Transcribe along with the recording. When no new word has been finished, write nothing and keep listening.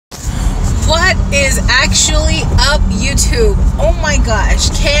What is actually up, YouTube? Oh my gosh,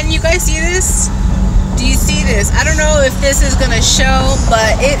 can you guys see this? Do you see this? I don't know if this is gonna show,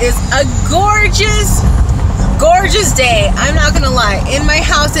 but it is a gorgeous day. I'm not gonna lie. In my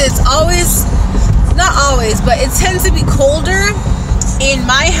house, it's always, not always, but it tends to be colder in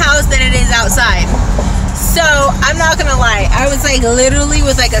my house than it is outside. So I'm not gonna lie, I was like literally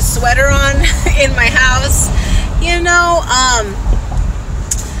with like a sweater on in my house, you know.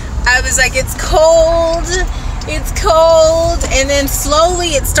 I was like, it's cold, and then slowly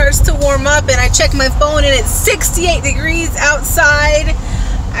it starts to warm up, and I check my phone and it's 68 degrees outside.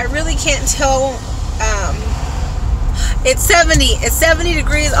 I really can't tell. It's 70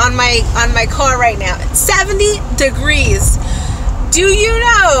 degrees on my car right now. It's 70 degrees. Do you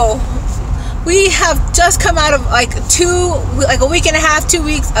know we have just come out of like a week and a half, 2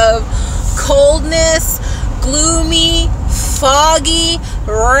 weeks of coldness, gloomy, foggy,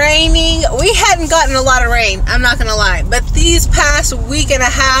 raining. We hadn't gotten a lot of rain, I'm not gonna lie, but these past week and a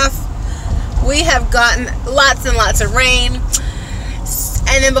half we have gotten lots and lots of rain.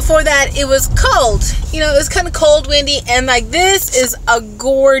 And then before that it was cold, you know, it was kind of cold, windy, and like this is a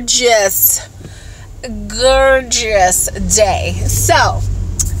gorgeous day. So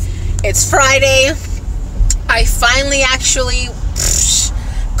it's Friday. I finally actually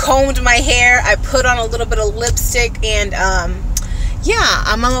combed my hair. I put on a little bit of lipstick, and yeah,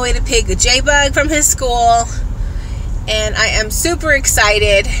 I'm on my way to pick J-Bug from his school, and I am super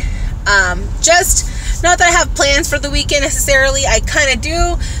excited. Just not that I have plans for the weekend necessarily, I kind of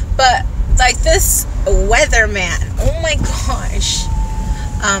do, but like this weather, man, oh my gosh.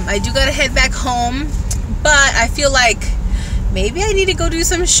 I do gotta head back home, but I feel like maybe I need to go do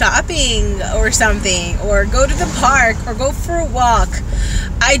some shopping or something, or go to the park, or go for a walk.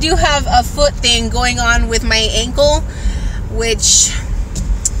 I do have a foot thing going on with my ankle, which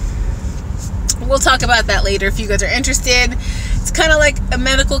we'll talk about that later if you guys are interested. It's kind of like a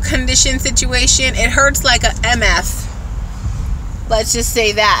medical condition situation. It hurts like a MF. Let's just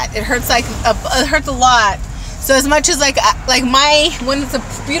say that. It hurts like it hurts a lot. So as much as like when it's a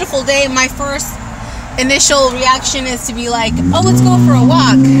beautiful day, my first initial reaction is to be like, oh, let's go for a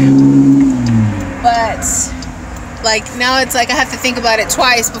walk. But like now it's like I have to think about it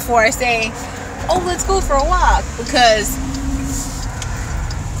twice before I say, oh, let's go for a walk, because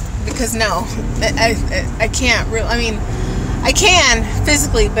no, I can't really. I mean, I can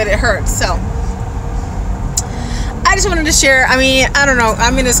physically, but it hurts. So I just wanted to share. I mean, I don't know,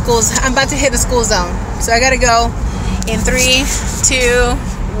 I'm about to hit a school zone, so I gotta go in 3, 2,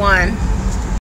 1.